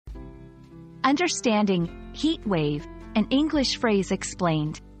Understanding heat wave, an English phrase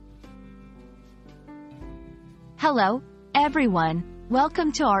explained. Hello, everyone.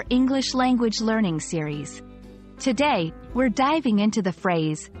 Welcome to our English language learning series. Today, we're diving into the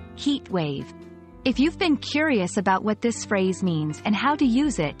phrase, heat wave. If you've been curious about what this phrase means and how to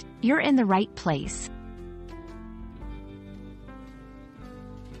use it, you're in the right place.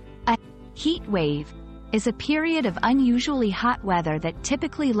 A heat wave is a period of unusually hot weather that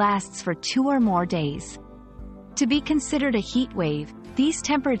typically lasts for 2 or more days. To be considered a heat wave, these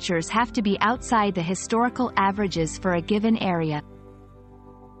temperatures have to be outside the historical averages for a given area.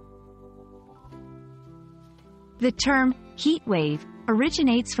 The term heat wave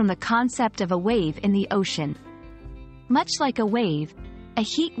originates from the concept of a wave in the ocean. Much like a wave, a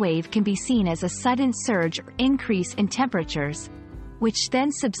heat wave can be seen as a sudden surge or increase in temperatures, which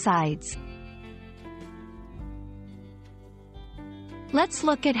then subsides. Let's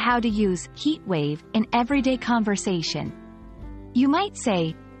look at how to use heat wave in everyday conversation. You might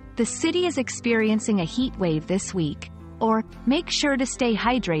say, "The city is experiencing a heat wave this week," or "Make sure to stay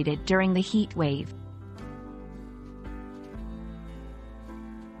hydrated during the heat wave."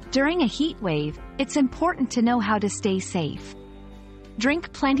 During a heat wave, it's important to know how to stay safe.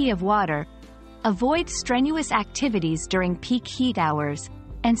 Drink plenty of water, avoid strenuous activities during peak heat hours,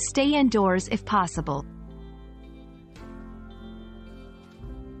 and stay indoors if possible.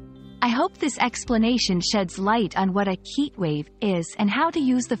 I hope this explanation sheds light on what a heat wave is and how to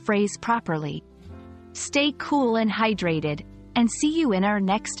use the phrase properly. Stay cool and hydrated, and see you in our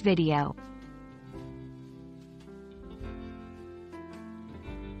next video.